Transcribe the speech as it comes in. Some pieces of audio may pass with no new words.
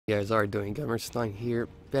Guys are doing Gamerstein here,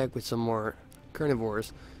 back with some more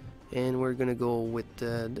carnivores, and we're gonna go with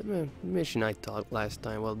the mission I taught last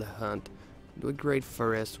time, well, the hunt. Do a great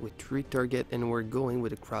forest with 3 target, and we're going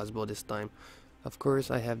with a crossbow this time. Of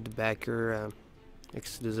course I have the backer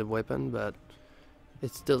exclusive weapon, but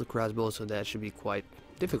it's still a crossbow, so that should be quite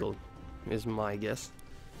difficult, is my guess.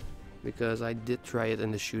 Because I did try it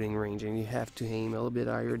in the shooting range, and you have to aim a little bit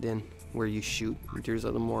higher than where you shoot. There's a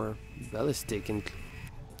little more ballistic and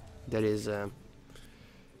that is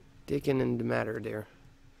taken in the matter there.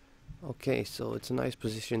 Okay, so it's a nice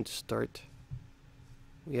position to start.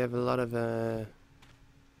 We have a lot of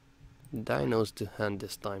dinos to hunt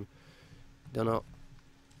this time. Don't know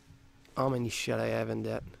how many shot I have in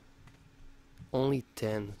that. Only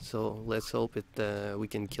 10, so let's hope we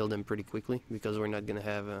can kill them pretty quickly, because we're not gonna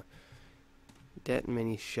have that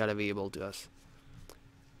many shot available to us.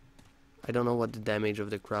 I don't know what the damage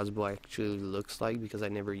of the crossbow actually looks like, because I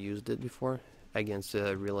never used it before against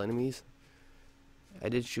real enemies. I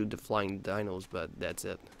did shoot the flying dinos, but that's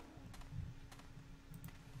it.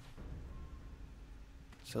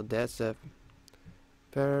 So that's a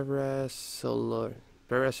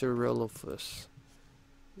Parasaurolophus.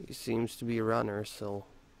 He seems to be a runner, so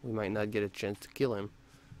we might not get a chance to kill him.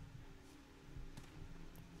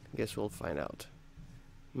 I guess we'll find out.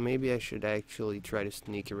 Maybe I should actually try to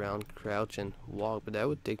sneak around, crouch and walk, but that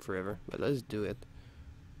would take forever. But let's do it.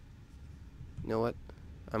 You know what?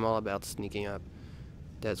 I'm all about sneaking up.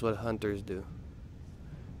 That's what hunters do.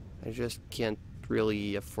 I just can't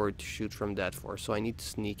really afford to shoot from that far, so I need to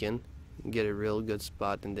sneak in, get a real good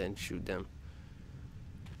spot, and then shoot them.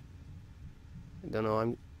 I don't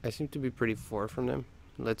know, I seem to be pretty far from them.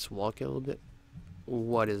 Let's walk a little bit.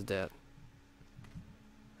 What is that?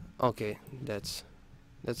 Okay, that's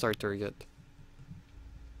our target.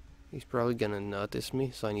 He's probably gonna notice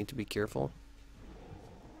me, so I need to be careful.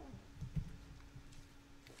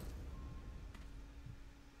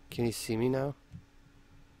 Can he see me now?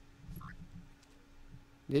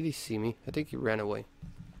 Did he see me? I think he ran away.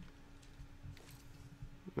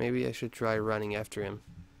 Maybe I should try running after him.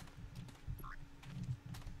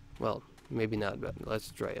 Well, maybe not, but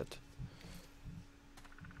let's try it.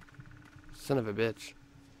 Son of a bitch.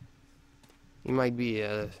 He might be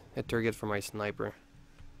a target for my sniper.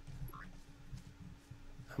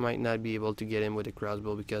 I might not be able to get him with a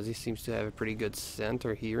crossbow because he seems to have a pretty good scent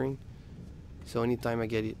or hearing. So anytime I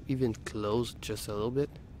get even close just a little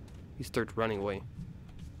bit, he starts running away.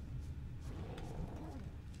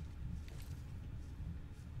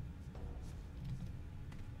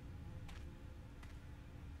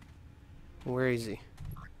 Where is he?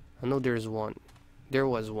 I know there's one. There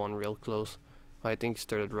was one real close. I think he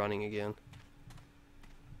started running again.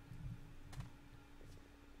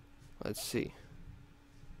 Let's see.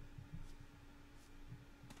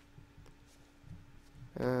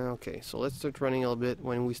 Okay, so let's start running a little bit.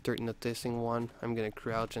 When we start noticing one, I'm gonna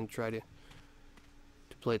crouch and try to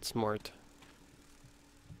play it smart.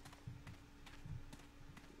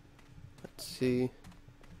 Let's see.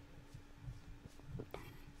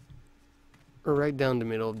 We're right down the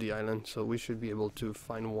middle of the island, so we should be able to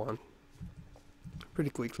find one pretty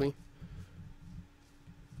quickly.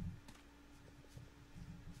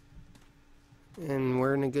 And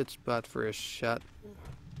we're in a good spot for a shot.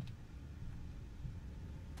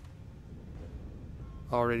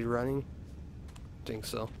 Already running? Think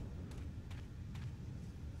so.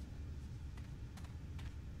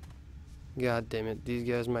 God damn it, these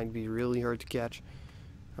guys might be really hard to catch.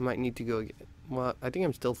 I might need to go again. Well, I think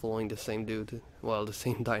I'm still following the same dude. Well, the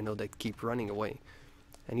same dino that keep running away.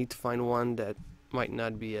 I need to find one that might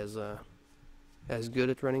not be as good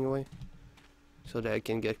at running away, so that I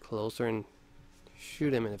can get closer and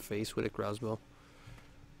shoot him in the face with a crossbow.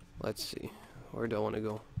 Let's see, where do I want to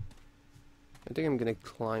go? I think I'm gonna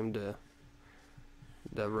climb the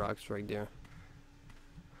rocks right there.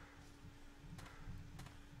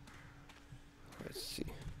 Let's see.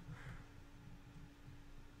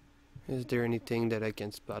 Is there anything that I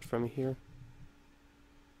can spot from here?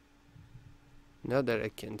 Not that I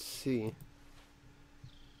can see.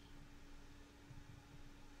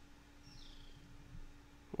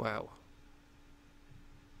 Wow.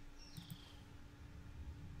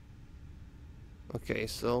 Okay,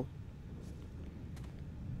 so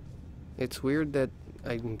it's weird that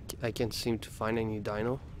I can't seem to find any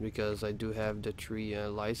dino, because I do have the 3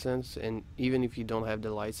 license, and even if you don't have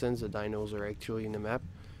the license, the dinos are actually in the map.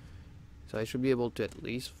 So I should be able to at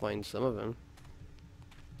least find some of them.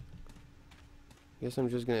 Guess I'm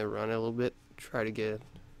just gonna run a little bit, try to get,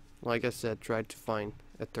 like I said, try to find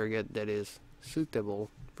a target that is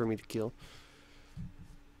suitable for me to kill.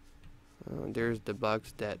 There's the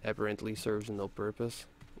box that apparently serves no purpose.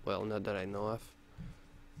 Well, not that I know of.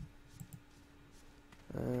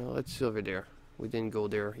 Let's see over there. We didn't go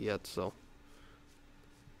there yet, so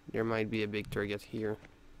there might be a big target here.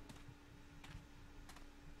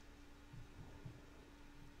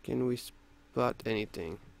 Can we spot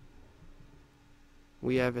anything?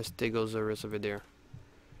 We have a Stegosaurus over there.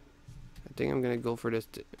 I think I'm gonna go for this.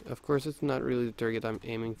 Of course, it's not really the target I'm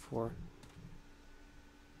aiming for.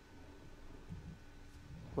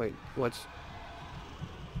 Wait, what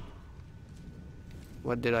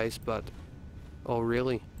did I spot? Oh,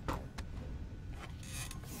 really?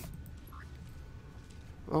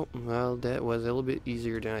 Oh, well, that was a little bit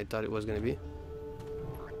easier than I thought it was gonna be.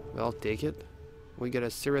 Well, I'll take it. We got a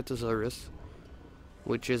Ceratosaurus,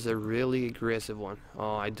 which is a really aggressive one.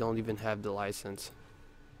 Oh, I don't even have the license.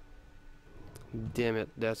 Damn it,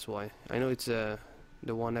 that's why. I know it's the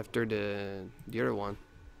one after the other one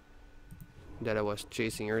that I was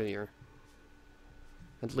chasing earlier.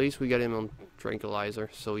 At least we got him on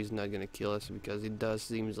tranquilizer, so he's not gonna kill us, because it does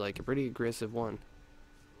seems like a pretty aggressive one.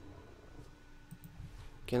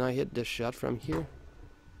 Can I hit this shot from here?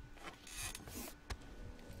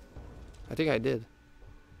 I think I did.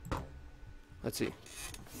 Let's see.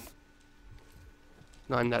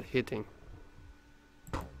 No, I'm not hitting.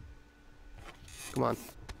 Come on.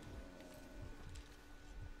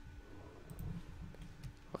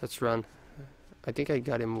 Let's run. I think I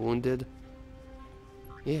got him wounded.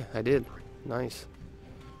 Yeah, I did. Nice.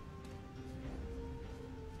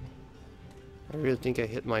 I really think I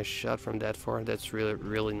hit my shot from that far. That's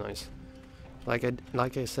really nice. Like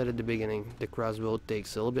I said at the beginning, the crossbow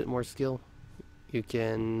takes a little bit more skill. You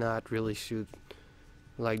cannot really shoot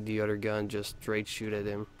like the other gun, just straight shoot at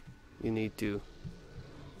him. You need to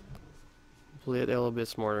play it a little bit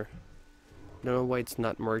smarter. Don't know why it's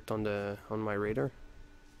not marked on my radar.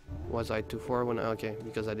 Was I too far when okay,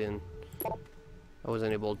 because I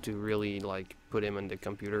wasn't able to really like put him on the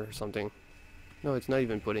computer or something. No, it's not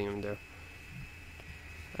even putting him there.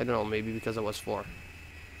 I don't know, maybe because I was far.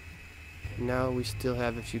 Now we still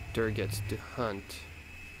have a few targets to hunt.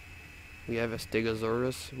 We have a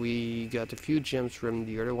Stegosaurus. We got a few gems from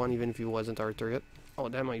the other one, even if he wasn't our target. Oh,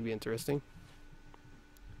 that might be interesting.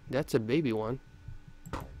 That's a baby one.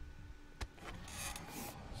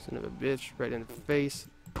 Son of a bitch, right in the face.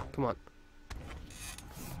 Come on.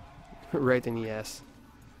 Right in the ass.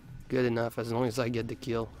 Good enough, as long as I get the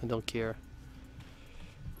kill. I don't care.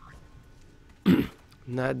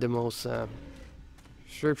 Not the most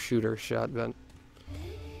sharpshooter shot, but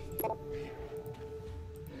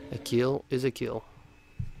a kill is a kill.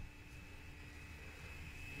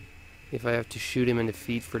 If I have to shoot him in the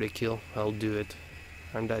feet for the kill, I'll do it.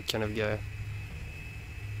 I'm that kind of guy.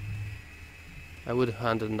 I would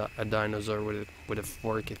hunt a dinosaur with a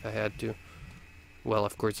fork if I had to. Well,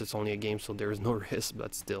 of course it's only a game, so there is no risk,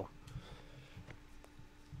 but still.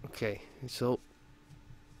 Okay, so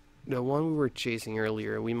the one we were chasing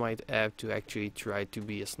earlier, we might have to actually try to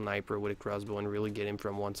be a sniper with a crossbow and really get him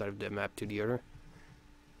from one side of the map to the other.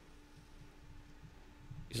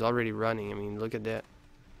 He's already running, I mean, look at that.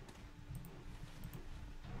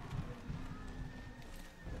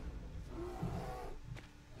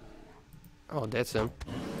 Oh, that's him.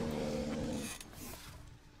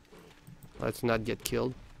 Let's not get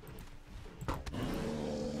killed.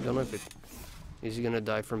 Don't know if it... Is he gonna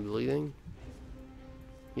die from bleeding?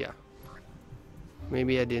 Yeah.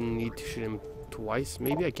 Maybe I didn't need to shoot him twice.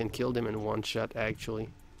 Maybe I can kill them in one shot, actually.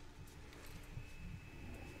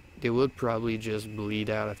 They would probably just bleed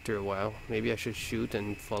out after a while. Maybe I should shoot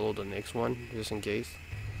and follow the next one, just in case.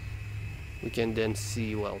 We can then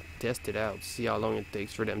see, well, test it out, see how long it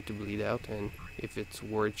takes for them to bleed out, and if it's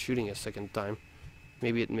worth shooting a second time.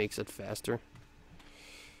 Maybe it makes it faster.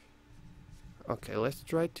 Okay, let's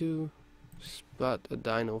try to spot a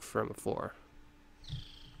dino from afar.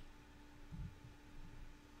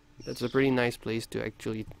 That's a pretty nice place to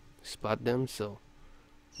actually spot them, so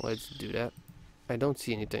let's do that. I don't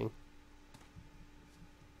see anything.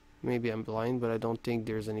 Maybe I'm blind, but I don't think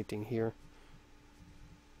there's anything here.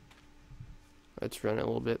 Let's run a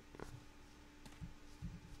little bit.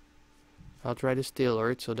 I'll try to stay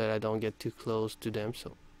alert so that I don't get too close to them.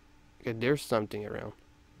 So, okay, there's something around.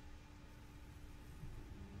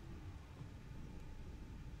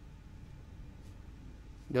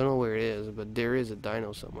 Don't know where it is, but there is a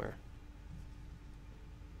dino somewhere.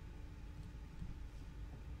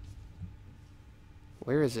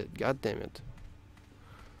 Where is it? God damn it.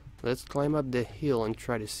 Let's climb up the hill and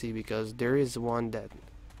try to see, because there is one that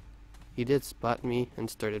he did spot me and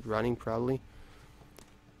started running probably,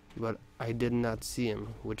 but I did not see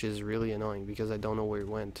him, which is really annoying because I don't know where he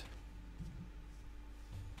went.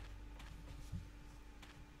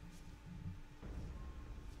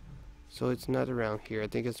 So it's not around here. I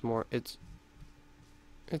think it's more, it's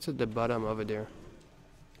at the bottom over there.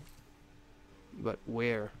 But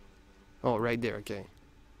where? Oh, right there, okay.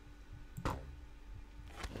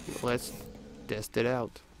 Let's test it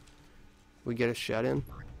out. We get a shot in.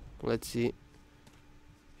 Let's see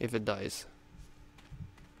if it dies.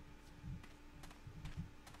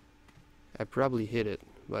 I probably hit it,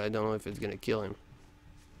 but I don't know if it's gonna kill him.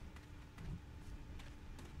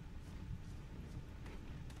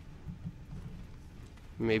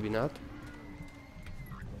 Maybe not.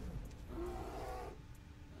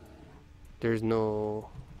 There's no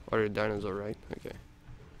other dinosaur, right? Okay.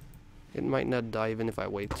 It might not die even if I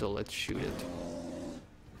wait, so let's shoot it.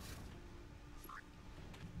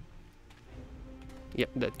 Yep,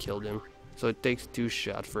 that killed him. So it takes 2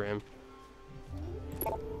 shots for him.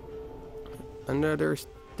 Another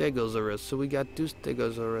Stegosaurus. So we got 2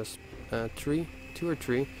 Stegosaurus. 2 or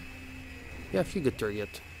 3. Yeah, a few good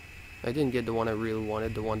target. I didn't get the one I really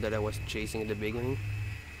wanted, the one that I was chasing at the beginning.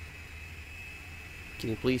 Can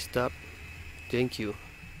you please stop? Thank you.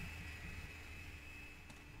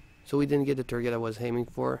 So we didn't get the target I was aiming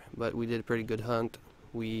for, but we did a pretty good hunt.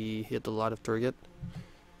 We hit a lot of target.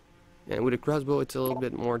 And with a crossbow it's a little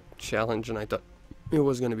bit more challenge than I thought it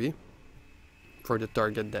was gonna be. For the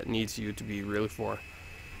target that needs you to be really far.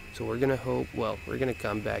 So we're gonna hope, well, we're gonna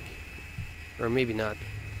come back. Or maybe not.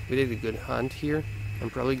 We did a good hunt here. I'm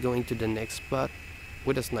probably going to the next spot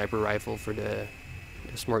with a sniper rifle for the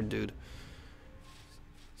smart dude.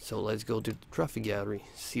 So let's go to the trophy gallery,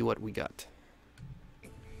 see what we got.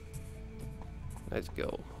 Let's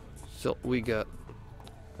go. So we got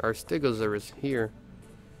our Stegosaurus here.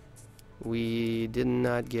 We did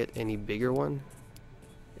not get any bigger one.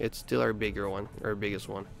 It's still our bigger one, our biggest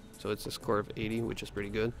one. So it's a score of 80, which is pretty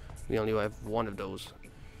good. We only have one of those.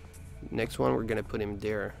 Next one, we're gonna put him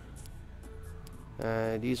there.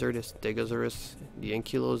 These are the Stegosaurus, the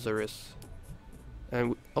Ankylosaurus,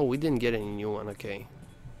 and oh, we didn't get any new one, okay,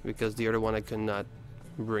 because the other one I could not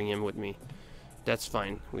bring him with me. That's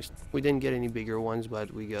fine. We didn't get any bigger ones,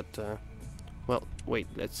 but we got. Well, wait,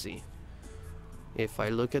 let's see. If I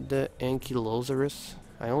look at the Ankylosaurus,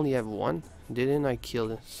 I only have one. Didn't I kill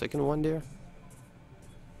the second one there?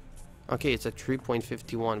 Okay, it's a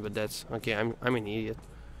 3.51, but that's okay. I'm an idiot.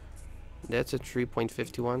 That's a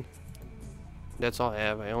 3.51. That's all I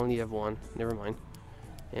have. I only have one. Never mind.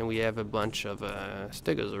 And we have a bunch of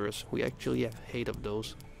Stegosaurus. We actually have 8 of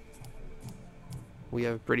those. We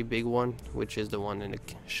have a pretty big one, which is the one in the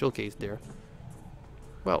showcase there.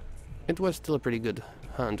 Well, it was still a pretty good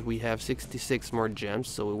hunt. We have 66 more gems,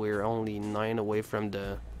 so we're only 9 away from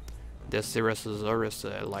the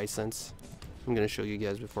Ceratosaurus license. I'm gonna show you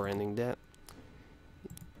guys before ending that.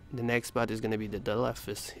 The next spot is gonna be the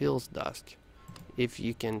Delphis Hills Dusk. If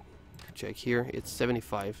you can check here, it's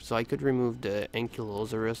 75, so I could remove the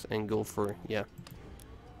Ankylosaurus and go for, yeah.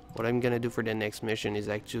 What I'm gonna do for the next mission is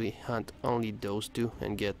actually hunt only those 2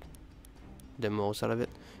 and get the most out of it.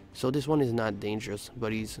 So this one is not dangerous,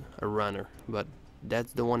 but he's a runner. But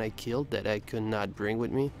that's the one I killed that I could not bring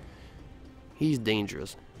with me. He's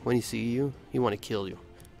dangerous. When he sees you, he wanna kill you.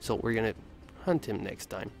 So we're gonna hunt him next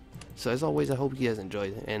time. So as always, I hope you guys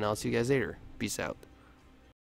enjoyed, and I'll see you guys later. Peace out.